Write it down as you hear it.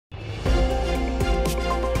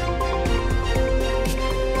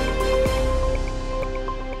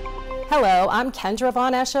Hello, I'm Kendra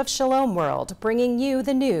Von Esch of Shalom World, bringing you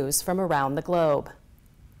the news from around the globe.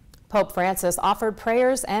 Pope Francis offered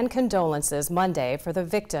prayers and condolences Monday for the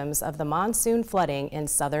victims of the monsoon flooding in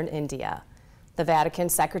southern India. The Vatican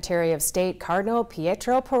Secretary of State Cardinal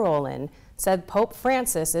Pietro Parolin said Pope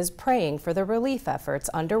Francis is praying for the relief efforts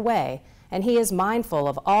underway, and he is mindful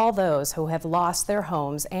of all those who have lost their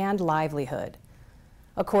homes and livelihood.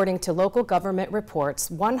 According to local government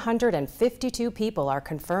reports, 152 people are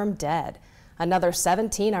confirmed dead. Another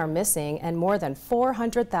 17 are missing, and more than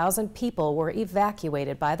 400,000 people were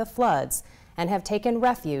evacuated by the floods and have taken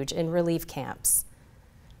refuge in relief camps.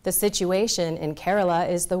 The situation in Kerala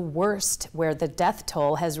is the worst, where the death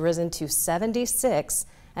toll has risen to 76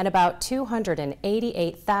 and about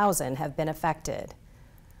 288,000 have been affected.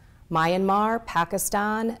 Myanmar,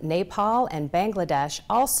 Pakistan, Nepal, and Bangladesh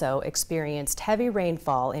also experienced heavy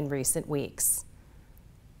rainfall in recent weeks.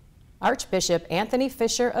 Archbishop Anthony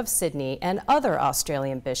Fisher of Sydney and other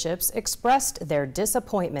Australian bishops expressed their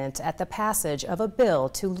disappointment at the passage of a bill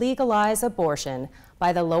to legalize abortion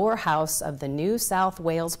by the lower house of the New South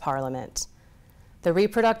Wales Parliament. The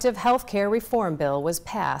Reproductive Health Care Reform Bill was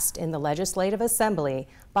passed in the Legislative Assembly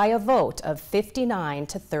by a vote of 59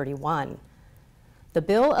 to 31. The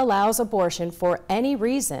bill allows abortion for any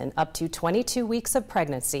reason up to 22 weeks of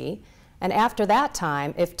pregnancy, and after that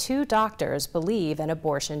time if two doctors believe an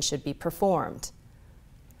abortion should be performed.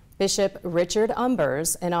 Bishop Richard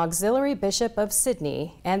Umbers, an auxiliary bishop of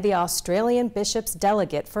Sydney and the Australian Bishops'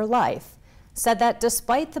 Delegate for Life, said that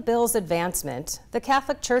despite the bill's advancement, the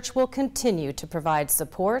Catholic Church will continue to provide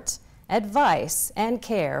support, advice, and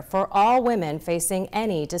care for all women facing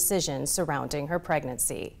any decision surrounding her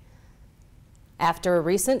pregnancy. After a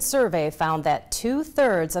recent survey found that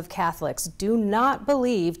 2/3 of Catholics do not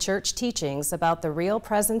believe church teachings about the real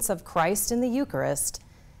presence of Christ in the Eucharist,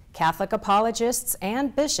 Catholic apologists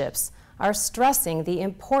and bishops are stressing the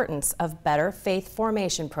importance of better faith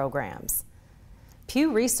formation programs.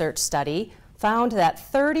 Pew Research study found that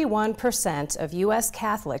 31% of U.S.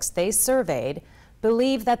 Catholics they surveyed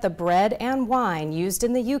believe that the bread and wine used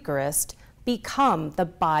in the Eucharist become the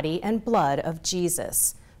body and blood of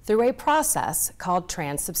Jesus through a process called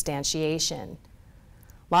transubstantiation.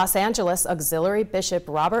 Los Angeles Auxiliary Bishop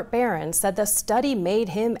Robert Barron said the study made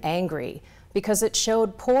him angry because it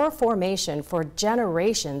showed poor formation for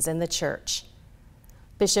generations in the church.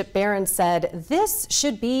 Bishop Barron said this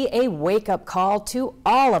should be a wake-up call to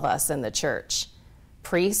all of us in the church: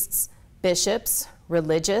 priests, bishops,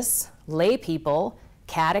 religious, lay people,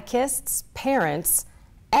 catechists, parents,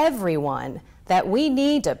 everyone, that we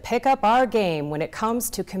need to pick up our game when it comes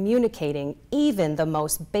to communicating even the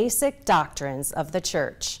most basic doctrines of the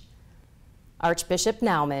Church. Archbishop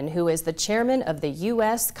Naumann, who is the chairman of the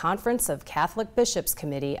U.S. Conference of Catholic Bishops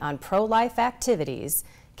Committee on Pro-Life Activities,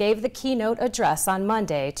 gave the keynote address on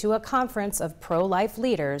Monday to a conference of pro-life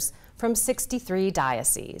leaders from 63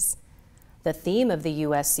 dioceses. The theme of the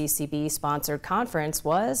USCCB-sponsored conference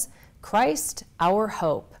was Christ, Our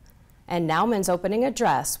Hope, and Naumann's opening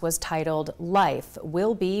address was titled, "Life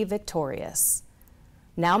Will Be Victorious."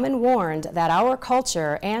 Naumann warned that our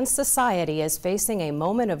culture and society is facing a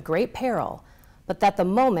moment of great peril, but that the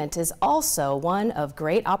moment is also one of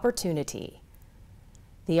great opportunity.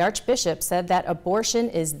 The Archbishop said that abortion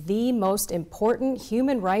is the most important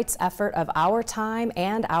human rights effort of our time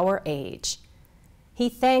and our age. He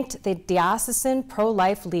thanked the diocesan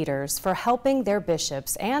pro-life leaders for helping their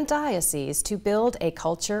bishops and dioceses to build a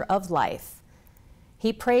culture of life.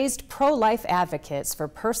 He praised pro-life advocates for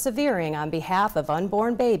persevering on behalf of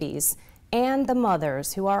unborn babies and the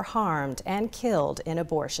mothers who are harmed and killed in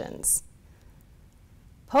abortions.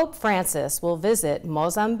 Pope Francis will visit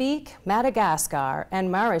Mozambique, Madagascar, and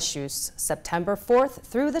Mauritius September 4th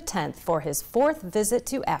through the 10th for his 4th visit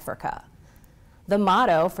to Africa. The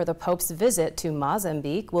motto for the Pope's visit to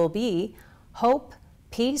Mozambique will be Hope,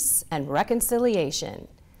 Peace, and Reconciliation.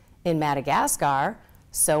 In Madagascar,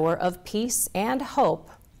 Sower of Peace and Hope.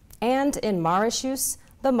 And in Mauritius,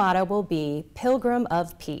 the motto will be Pilgrim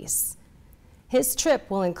of Peace. His trip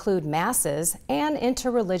will include masses and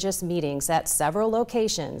interreligious meetings at several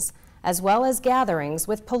locations, as well as gatherings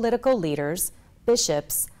with political leaders,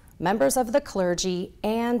 bishops, members of the clergy,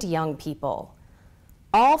 and young people.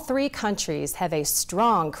 All three countries have a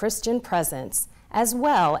strong Christian presence, as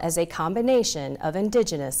well as a combination of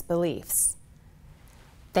indigenous beliefs.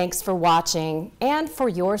 Thanks for watching and for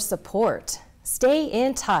your support. Stay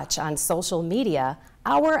in touch on social media,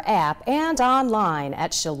 our app, and online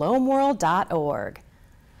at shalomworld.org.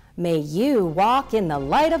 May you walk in the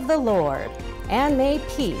light of the Lord, and may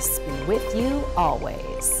peace be with you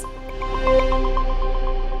always.